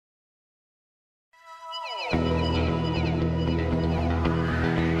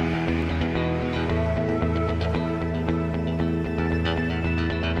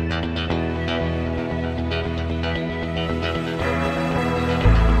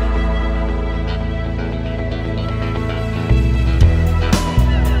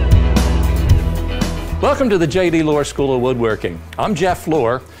Welcome to the J.D. Lohr School of Woodworking. I'm Jeff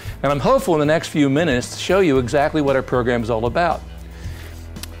Lohr, and I'm hopeful in the next few minutes to show you exactly what our program is all about.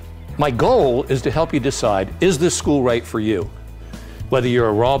 My goal is to help you decide, is this school right for you? Whether you're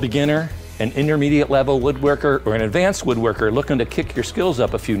a raw beginner, an intermediate level woodworker, or an advanced woodworker looking to kick your skills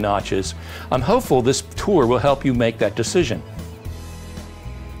up a few notches, I'm hopeful this tour will help you make that decision.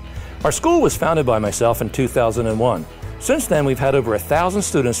 Our school was founded by myself in 2001. Since then, we've had over 1,000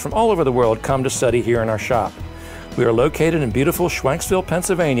 students from all over the world come to study here in our shop. We are located in beautiful Schwenksville,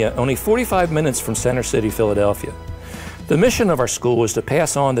 Pennsylvania, only 45 minutes from Center City, Philadelphia. The mission of our school is to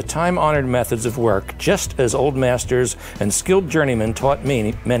pass on the time-honored methods of work, just as old masters and skilled journeymen taught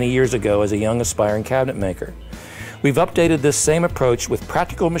me many years ago as a young aspiring cabinet maker. We've updated this same approach with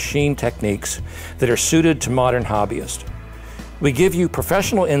practical machine techniques that are suited to modern hobbyists. We give you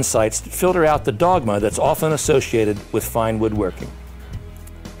professional insights that filter out the dogma that's often associated with fine woodworking.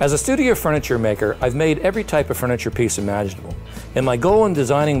 As a studio furniture maker, I've made every type of furniture piece imaginable, and my goal in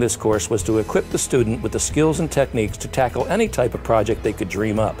designing this course was to equip the student with the skills and techniques to tackle any type of project they could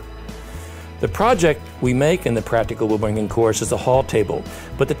dream up. The project we make in the Practical Woodworking course is a hall table,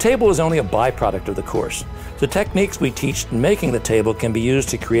 but the table is only a byproduct of the course. The techniques we teach in making the table can be used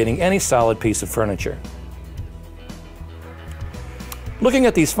to creating any solid piece of furniture. Looking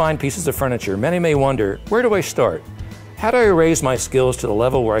at these fine pieces of furniture, many may wonder, where do I start? How do I raise my skills to the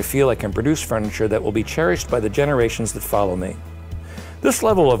level where I feel I can produce furniture that will be cherished by the generations that follow me? This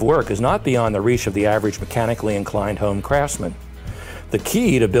level of work is not beyond the reach of the average mechanically inclined home craftsman. The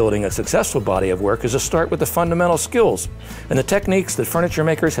key to building a successful body of work is to start with the fundamental skills and the techniques that furniture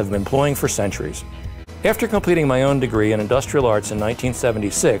makers have been employing for centuries. After completing my own degree in industrial arts in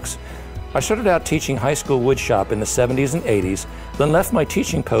 1976, I started out teaching high school wood shop in the 70s and 80s, then left my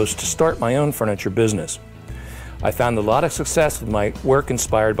teaching post to start my own furniture business. I found a lot of success with my work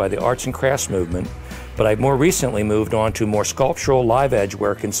inspired by the arts and crafts movement, but I've more recently moved on to more sculptural live edge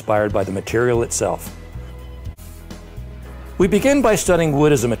work inspired by the material itself. We begin by studying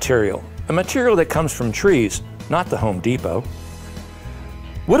wood as a material that comes from trees, not the Home Depot.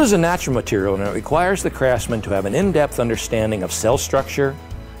 Wood is a natural material, and it requires the craftsman to have an in-depth understanding of cell structure,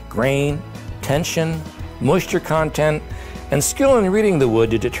 grain, tension, moisture content, and skill in reading the wood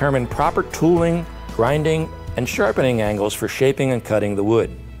to determine proper tooling, grinding, and sharpening angles for shaping and cutting the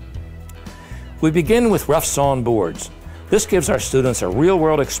wood. We begin with rough sawn boards. This gives our students a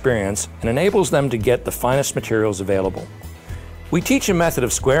real-world experience and enables them to get the finest materials available. We teach a method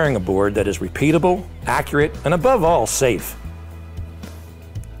of squaring a board that is repeatable, accurate, and above all, safe.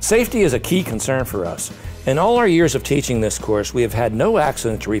 Safety is a key concern for us. In all our years of teaching this course, we have had no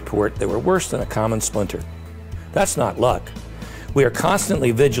accident to report that were worse than a common splinter. That's not luck. We are constantly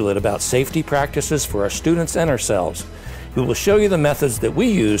vigilant about safety practices for our students and ourselves. We will show you the methods that we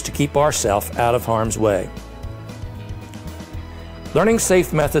use to keep ourselves out of harm's way. Learning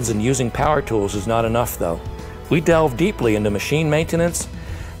safe methods and using power tools is not enough, though. We delve deeply into machine maintenance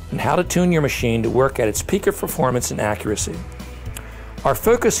and how to tune your machine to work at its peak of performance and accuracy. Our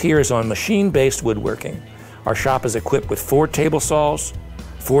focus here is on machine-based woodworking. Our shop is equipped with 4 table saws,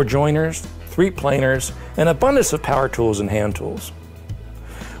 4 joiners, 3 planers, and an abundance of power tools and hand tools.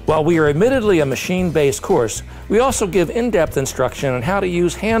 While we are admittedly a machine-based course, we also give in-depth instruction on how to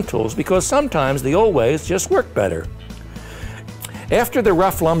use hand tools because sometimes the old ways just work better. After the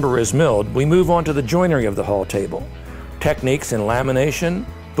rough lumber is milled, we move on to the joinery of the hall table. Techniques in lamination,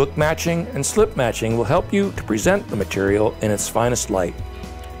 book matching, and slip matching will help you to present the material in its finest light.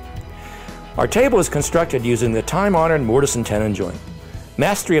 Our table is constructed using the time-honored mortise and tenon joint.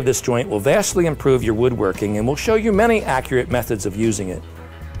 Mastery of this joint will vastly improve your woodworking, and we'll show you many accurate methods of using it.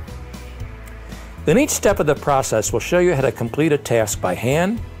 In each step of the process, we'll show you how to complete a task by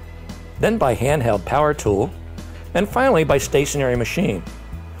hand, then by handheld power tool, and finally by stationary machine.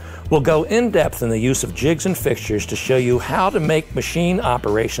 We'll go in depth in the use of jigs and fixtures to show you how to make machine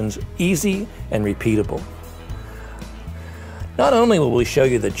operations easy and repeatable. Not only will we show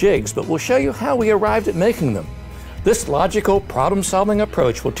you the jigs, but we'll show you how we arrived at making them. This logical, problem-solving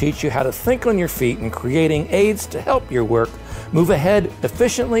approach will teach you how to think on your feet in creating aids to help your work move ahead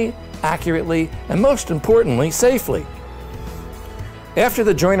efficiently, accurately, and most importantly, safely. After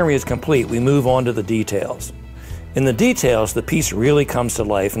the joinery is complete, we move on to the details. In the details, the piece really comes to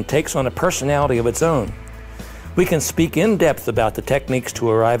life and takes on a personality of its own. We can speak in depth about the techniques to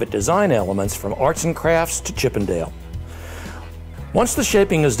arrive at design elements from arts and crafts to Chippendale. Once the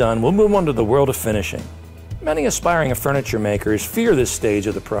shaping is done, we'll move on to the world of finishing. Many aspiring furniture makers fear this stage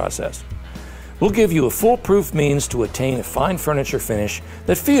of the process. We'll give you a foolproof means to attain a fine furniture finish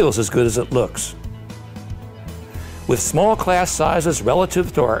that feels as good as it looks. With small class sizes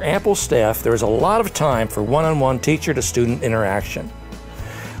relative to our ample staff, there is a lot of time for one-on-one teacher-to-student interaction.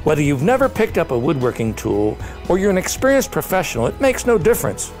 Whether you've never picked up a woodworking tool or you're an experienced professional, it makes no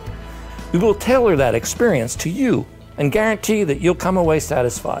difference. We will tailor that experience to you and guarantee that you'll come away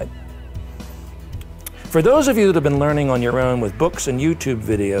satisfied. For those of you that have been learning on your own with books and YouTube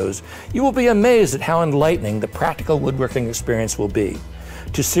videos, you will be amazed at how enlightening the practical woodworking experience will be.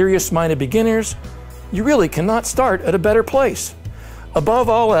 To serious-minded beginners, you really cannot start at a better place. Above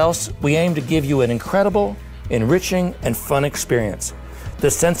all else, we aim to give you an incredible, enriching, and fun experience.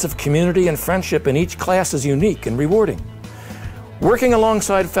 The sense of community and friendship in each class is unique and rewarding. Working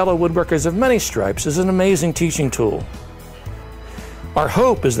alongside fellow woodworkers of many stripes is an amazing teaching tool. Our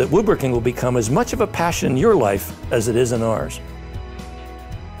hope is that woodworking will become as much of a passion in your life as it is in ours.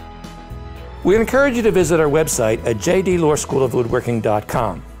 We encourage you to visit our website at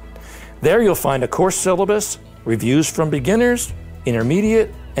jdlohrschoolofwoodworking.com. There you'll find a course syllabus, reviews from beginners,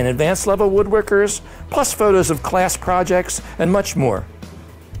 intermediate, and advanced level woodworkers, plus photos of class projects and much more.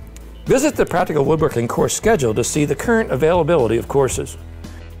 Visit the Practical Woodworking course schedule to see the current availability of courses.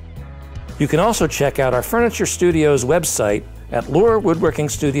 You can also check out our Furniture Studio's website at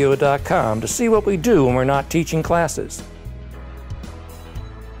lohrwoodworkingstudio.com to see what we do when we're not teaching classes.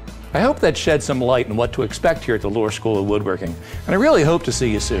 I hope that shed some light on what to expect here at the Lohr School of Woodworking, and I really hope to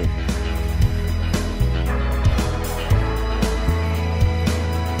see you soon.